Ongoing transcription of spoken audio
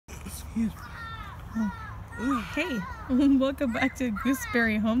Hey, welcome back to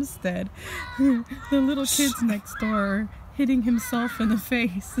Gooseberry Homestead. The little kid's next door hitting himself in the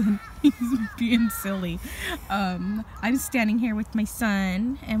face and he's being silly. I'm standing here with my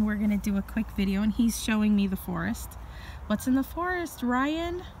son and we're gonna do a quick video and he's showing me the forest. What's in the forest,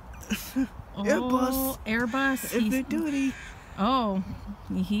 Ryan? Airbus. Airbus. Heavy duty. Oh,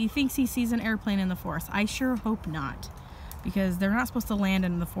 he thinks he sees an airplane in the forest. I sure hope not, because they're not supposed to land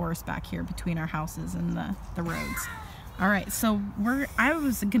in the forest back here between our houses and the roads. All right, so I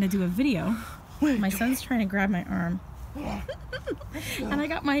was gonna do a video. My son's trying to grab my arm, and I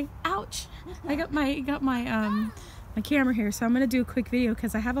got my my camera here, so I'm gonna do a quick video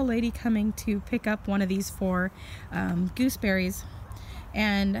because I have a lady coming to pick up one of these 4 gooseberries.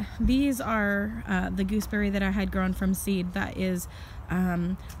 And these are the gooseberry that I had grown from seed. That is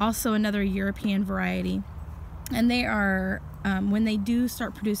also another European variety. And they are, when they do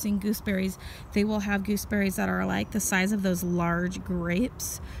start producing gooseberries, they will have gooseberries that are like the size of those large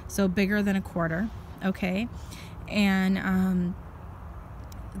grapes, so bigger than a quarter, okay? And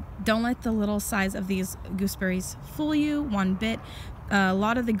don't let the little size of these gooseberries fool you one bit. A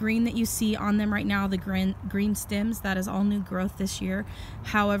lot of the green that you see on them right now, the green stems, that is all new growth this year.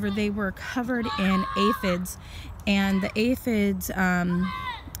 However, they were covered in aphids, and the aphids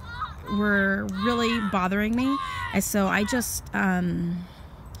were really bothering me, and so I just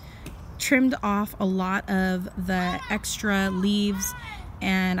trimmed off a lot of the extra leaves,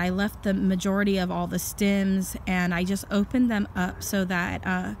 and I left the majority of all the stems, and I just opened them up so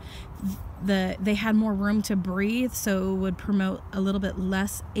that they had more room to breathe, so it would promote a little bit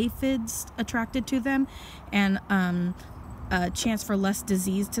less aphids attracted to them, and a chance for less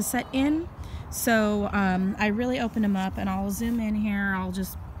disease to set in. So I really opened them up, and I'll zoom in here. I'll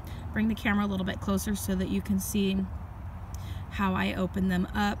just bring the camera a little bit closer so that you can see how I open them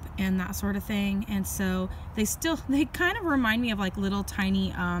up and that sort of thing. And so they kind of remind me of like little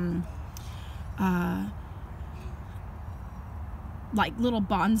tiny like little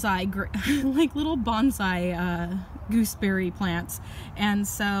bonsai gooseberry plants. And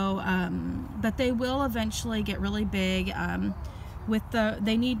so but they will eventually get really big.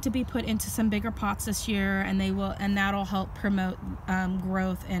 They need to be put into some bigger pots this year, and that'll help promote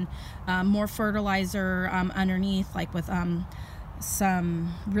growth and more fertilizer underneath, like with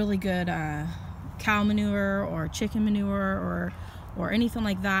some really good cow manure or chicken manure or anything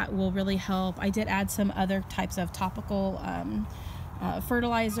like that will really help. I did add some other types of topical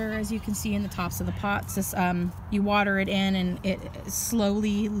fertilizer, as you can see in the tops of the pots. This you water it in, and it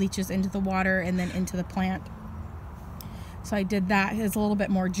slowly leaches into the water and then into the plant. So I did that. It's a little bit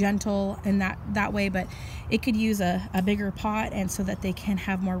more gentle in that way, but it could use a bigger pot, and so that they can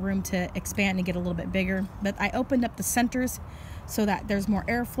have more room to expand and get a little bit bigger. But I opened up the centers so that there's more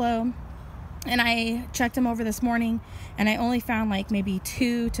airflow, and I checked them over this morning, and I only found like maybe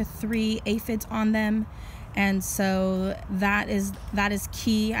 2 to 3 aphids on them. And so that is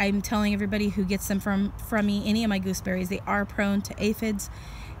key. I'm telling everybody who gets them from me, any of my gooseberries, they are prone to aphids.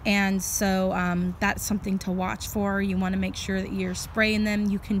 And so that's something to watch for. You want to make sure that you're spraying them.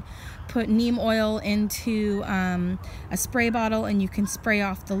 You can put neem oil into a spray bottle, and you can spray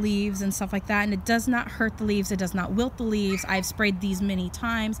off the leaves and stuff like that. And it does not hurt the leaves. It does not wilt the leaves. I've sprayed these many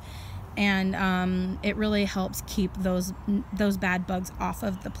times, and it really helps keep those bad bugs off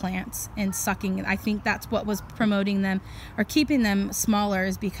of the plants and sucking. I think that's what was promoting them or keeping them smaller,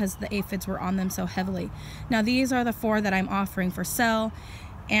 is because the aphids were on them so heavily. Now these are the 4 that I'm offering for sale,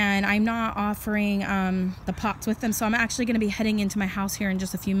 and I'm not offering the pots with them. So I'm actually going to be heading into my house here in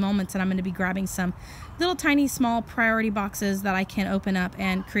just a few moments, and I'm going to be grabbing some little tiny small priority boxes that I can open up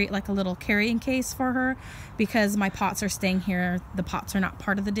and create like a little carrying case for her, because my pots are staying here. The pots are not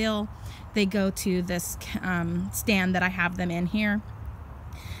part of the deal. They go to this stand that I have them in here.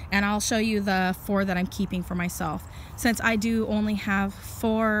 And I'll show you the 4 that I'm keeping for myself. Since I do only have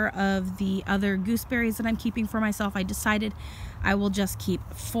 4 of the other gooseberries that I'm keeping for myself, I decided I will just keep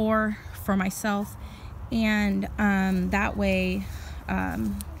 4 for myself, and that way I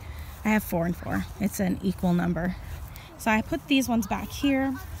have 4 and 4. It's an equal number. So I put these ones back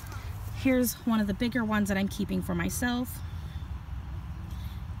here. Here's one of the bigger ones that I'm keeping for myself,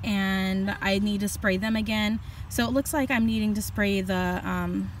 and I need to spray them again. So it looks like I'm needing to spray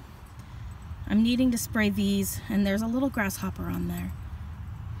these, and there's a little grasshopper on there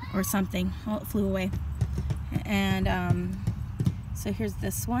or something. Oh, it flew away. And so here's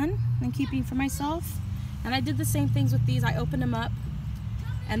this one I'm keeping for myself, and I did the same things with these. I opened them up,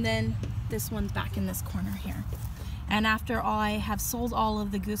 and then this one's back in this corner here. And after I have sold all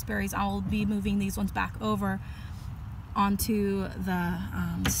of the gooseberries, I will be moving these ones back over onto the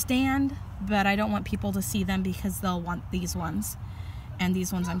stand, but I don't want people to see them because they'll want these ones, and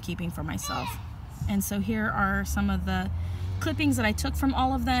these ones I'm keeping for myself. And so here are some of the clippings that I took from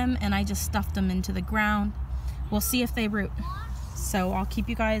all of them, and I just stuffed them into the ground. We'll see if they root. So I'll keep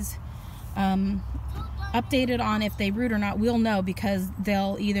you guys updated on if they root or not. We'll know because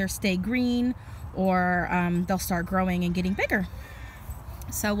they'll either stay green or they'll start growing and getting bigger.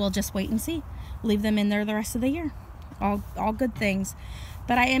 So we'll just wait and see. Leave them in there the rest of the year. All good things.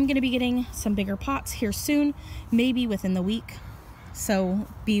 But I am going to be getting some bigger pots here soon, maybe within the week. So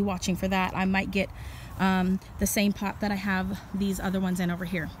be watching for that. I might get the same pot that I have these other ones in over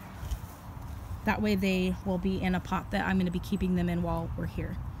here. That way they will be in a pot that I'm going to be keeping them in while we're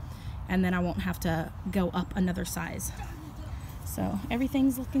here. And then I won't have to go up another size. So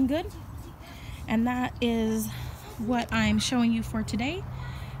everything's looking good. And that is what I'm showing you for today.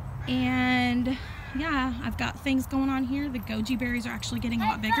 And yeah, I've got things going on here. The goji berries are actually getting a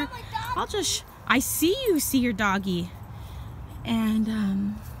lot bigger. I see your doggy.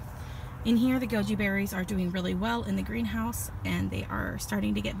 And in here, the goji berries are doing really well in the greenhouse, and they are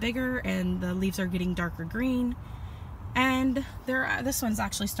starting to get bigger, and the leaves are getting darker green. And this one's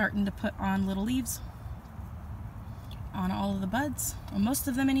actually starting to put on little leaves on all of the buds, or most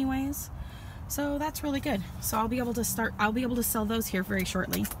of them anyways. So that's really good. So I'll be able to sell those here very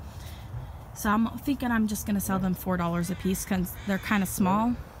shortly. So I'm thinking I'm just gonna sell them $4 a piece because they're kind of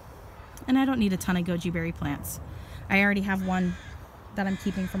small, and I don't need a ton of goji berry plants. I already have one that I'm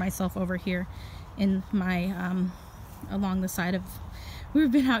keeping for myself over here in my along the side of. We've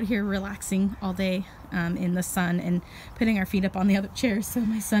been out here relaxing all day in the sun and putting our feet up on the other chairs. So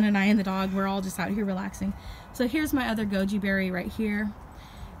my son and I and the dog, we're all just out here relaxing. So here's my other goji berry right here.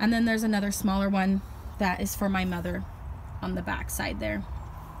 And then there's another smaller one that is for my mother on the back side there.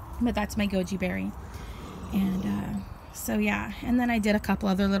 But that's my goji berry. And so yeah, and then I did a couple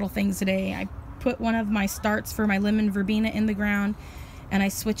other little things today. I put one of my starts for my lemon verbena in the ground, and I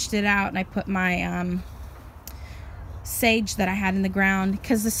switched it out, and I put my sage that I had in the ground,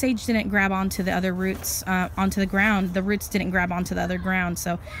 because the sage didn't grab onto the other roots onto the ground. The roots didn't grab onto the other ground,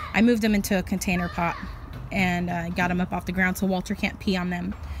 so I moved them into a container pot and got them up off the ground so Walter can't pee on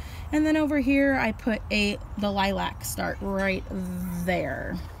them. And then over here I put the lilac start right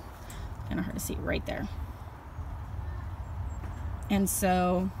there. Kind of hard to see right there. And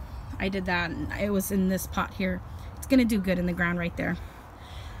so I did that, and it was in this pot here. It's gonna do good in the ground right there.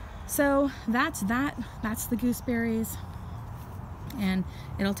 So that's the gooseberries, and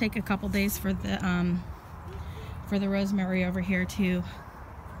it'll take a couple days for the rosemary over here to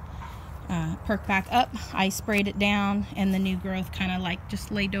perk back up. I sprayed it down, and the new growth kind of like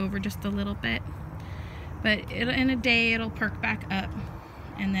just laid over just a little bit, but in a day it'll perk back up.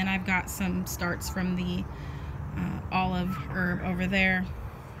 And then I've got some starts from the olive herb over there.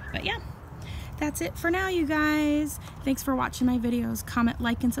 But yeah, that's it for now, you guys. Thanks for watching my videos. Comment,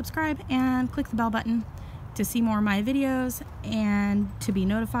 like, and subscribe, and click the bell button to see more of my videos and to be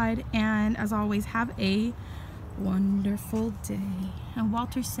notified. And as always, have a wonderful day. And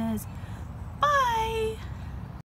Walter says,